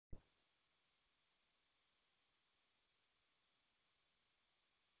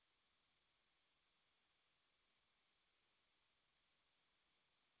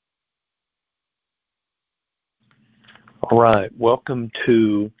All right, welcome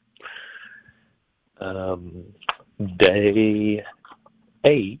to day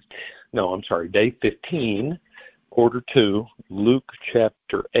 15, quarter 2, Luke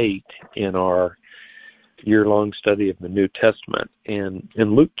chapter 8 in our year-long study of the New Testament. And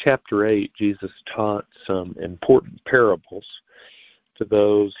in Luke chapter 8, Jesus taught some important parables to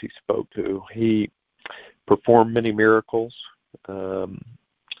those he spoke to. He performed many miracles. Some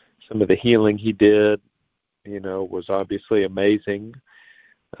of the healing he did, was obviously amazing.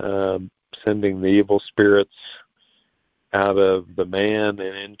 Sending the evil spirits out of the man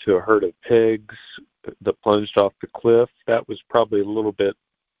and into a herd of pigs that plunged off the cliff. That was probably a little bit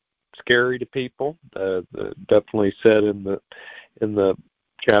scary to people. Definitely said in the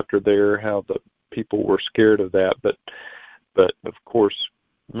chapter there how the people were scared of that. But of course,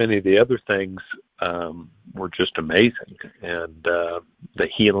 many of the other things were just amazing, and the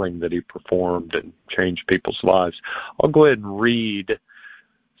healing that he performed and changed people's lives. I'll go ahead and read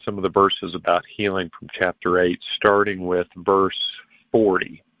some of the verses about healing from chapter 8, starting with verse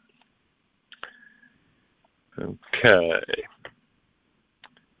 40. Okay.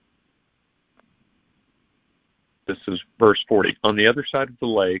 This is verse 40. On the other side of the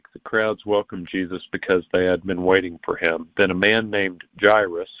lake, the crowds welcomed Jesus because they had been waiting for him. Then a man named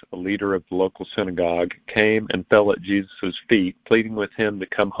Jairus, a leader of the local synagogue, came and fell at Jesus' feet, pleading with him to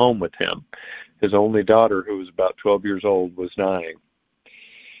come home with him. His only daughter, who was about 12 years old, was dying.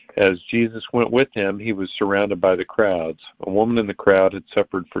 As Jesus went with him, he was surrounded by the crowds. A woman in the crowd had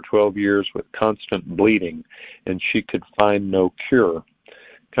suffered for 12 years with constant bleeding, and she could find no cure.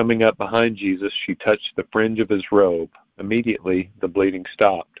 Coming up behind Jesus, she touched the fringe of his robe. Immediately, the bleeding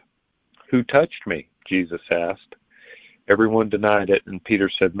stopped. "Who touched me?" Jesus asked. Everyone denied it, and Peter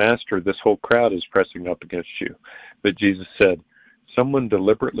said, "Master, this whole crowd is pressing up against you." But Jesus said, "Someone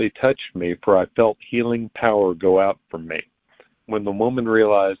deliberately touched me, for I felt healing power go out from me." When the woman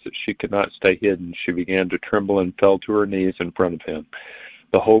realized that she could not stay hidden, she began to tremble and fell to her knees in front of him.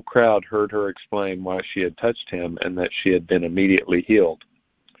 The whole crowd heard her explain why she had touched him and that she had been immediately healed.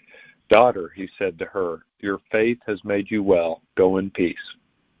 "Daughter," he said to her, "your faith has made you well. Go in peace."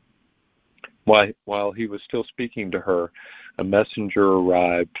 While he was still speaking to her, a messenger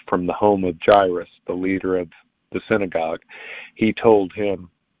arrived from the home of Jairus, the leader of the synagogue. He told him,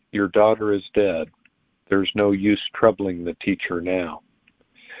 "Your daughter is dead. There's no use troubling the teacher now."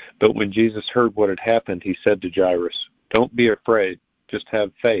 But when Jesus heard what had happened, he said to Jairus, "Don't be afraid. Just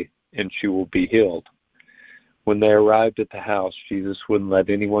have faith, and she will be healed." When they arrived at the house, Jesus wouldn't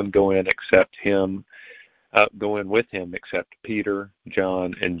let anyone go in with him except Peter,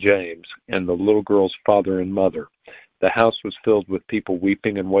 John, and James, and the little girl's father and mother. The house was filled with people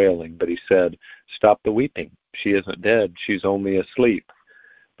weeping and wailing, but he said, "Stop the weeping. She isn't dead. She's only asleep."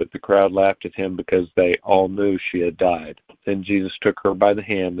 But the crowd laughed at him because they all knew she had died. Then Jesus took her by the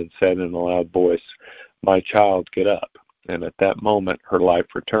hand and said in a loud voice, "My child, get up." And at that moment her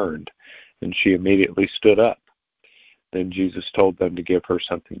life returned, and she immediately stood up. Then Jesus told them to give her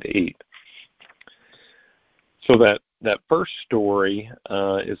something to eat. So that first story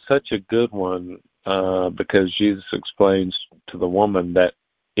is such a good one because Jesus explains to the woman that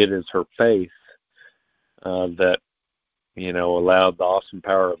it is her faith that allowed the awesome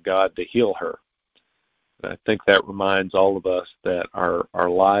power of God to heal her. And I think that reminds all of us that our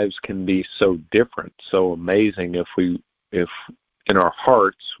lives can be so different, so amazing if in our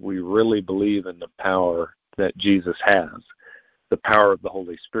hearts we really believe in the power that Jesus has, the power of the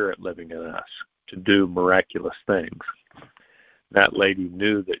Holy Spirit living in us to do miraculous things. That lady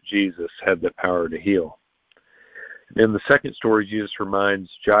knew that Jesus had the power to heal. In the second story, Jesus reminds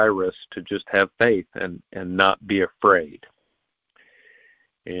Jairus to just have faith and not be afraid.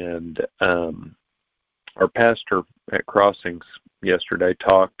 And our pastor at Crossings yesterday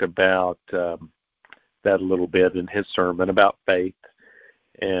talked about that a little bit in his sermon about faith,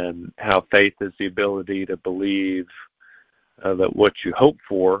 and how faith is the ability to believe that what you hope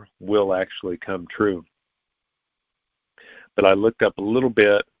for will actually come true. But I looked up a little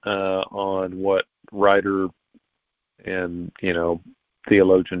bit on what writer and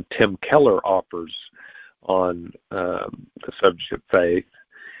theologian Tim Keller offers on the subject of faith,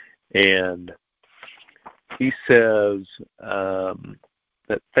 and he says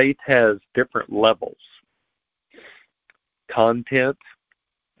that faith has different levels: content,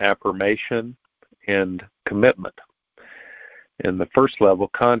 affirmation, and commitment. And the first level,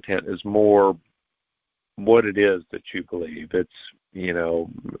 content, is more what it is that you believe. It's,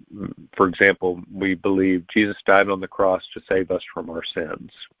 for example, we believe Jesus died on the cross to save us from our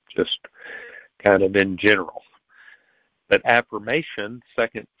sins, just kind of in general. But affirmation,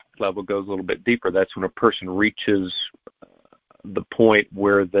 second level goes a little bit deeper. That's when a person reaches the point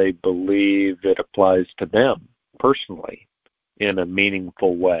where they believe it applies to them personally in a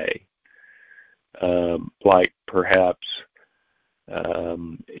meaningful way. Like perhaps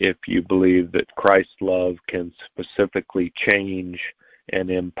if you believe that Christ's love can specifically change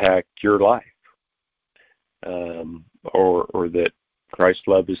and impact your life, or that Christ's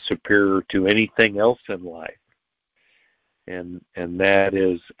love is superior to anything else in life, and that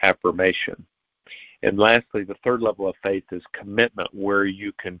is affirmation. And lastly, the third level of faith is commitment, where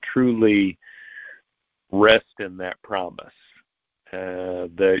you can truly rest in that promise.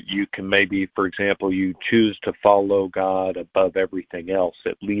 That you can maybe, for example, you choose to follow God above everything else.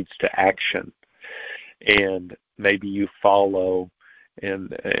 It leads to action. And maybe you follow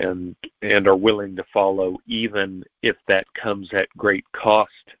and are willing to follow even if that comes at great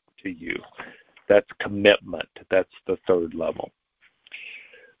cost to you. That's commitment. That's the third level.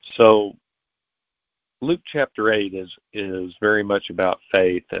 So Luke chapter 8 is very much about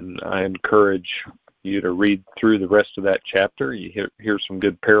faith, and I encourage you to read through the rest of that chapter. You hear some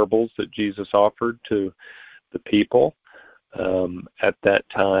good parables that Jesus offered to the people at that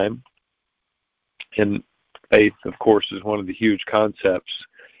time. And faith, of course, is one of the huge concepts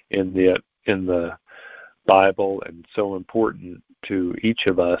in the Bible, and so important to each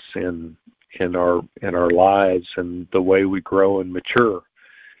of us in our lives and the way we grow and mature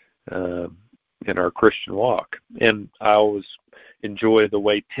in our Christian walk. And I always enjoy the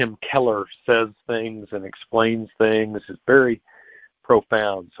way Tim Keller says things and explains things. It's very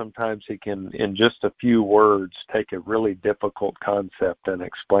profound. Sometimes he can, in just a few words, take a really difficult concept and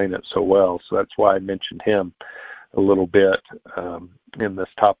explain it so well. So that's why I mentioned him a little bit in this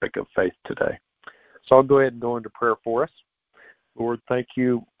topic of faith today. So I'll go ahead and go into prayer for us. Lord, thank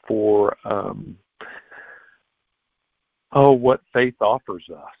you for what faith offers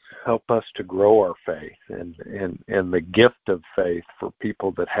us. Help us to grow our faith, and the gift of faith for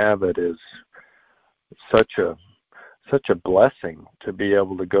people that have it is such a blessing to be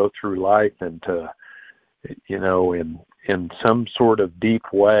able to go through life and to, in some sort of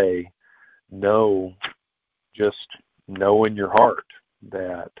deep way, know in your heart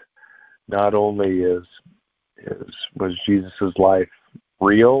that not only was Jesus' life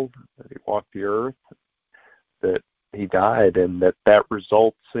real, that he walked the earth, that he died, and that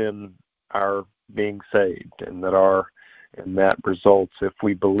results in our being saved, and that results, if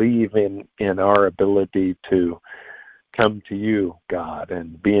we believe in our ability to come to you, God,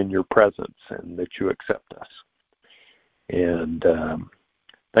 and be in your presence, and that you accept us. And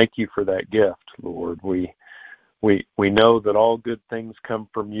thank you for that gift, Lord. We know that all good things come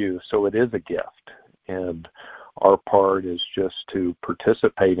from you, so it is a gift, and our part is just to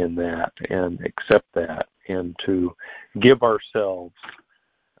participate in that and accept that, and to give ourselves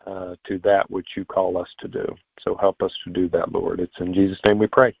to that which you call us to do. So help us to do that, Lord. It's in Jesus' name we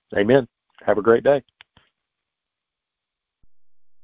pray. Amen. Have a great day.